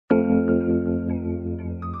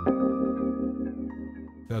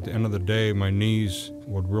At the end of the day, my knees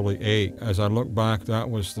would really ache. As I look back, that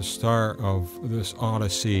was the start of this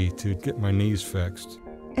odyssey to get my knees fixed.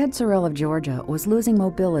 Ed Sorrell of Georgia was losing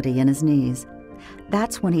mobility in his knees.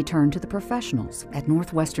 That's when he turned to the professionals at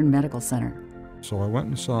Northwestern Medical Center. So I went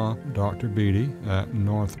and saw Dr. Beatty at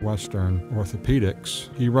Northwestern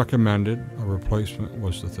Orthopaedics. He recommended a replacement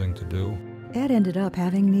was the thing to do. Ed ended up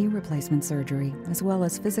having knee replacement surgery as well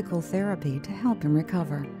as physical therapy to help him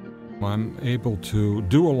recover. I'm able to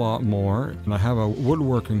do a lot more, and I have a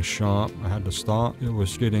woodworking shop. I had to stop. It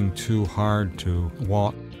was getting too hard to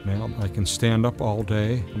walk. Now I can stand up all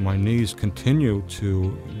day. My knees continue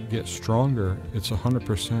to get stronger. It's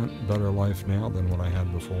 100% better life now than what I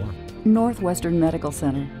had before. Northwestern Medical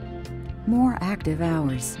Center. More active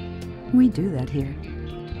hours. We do that here.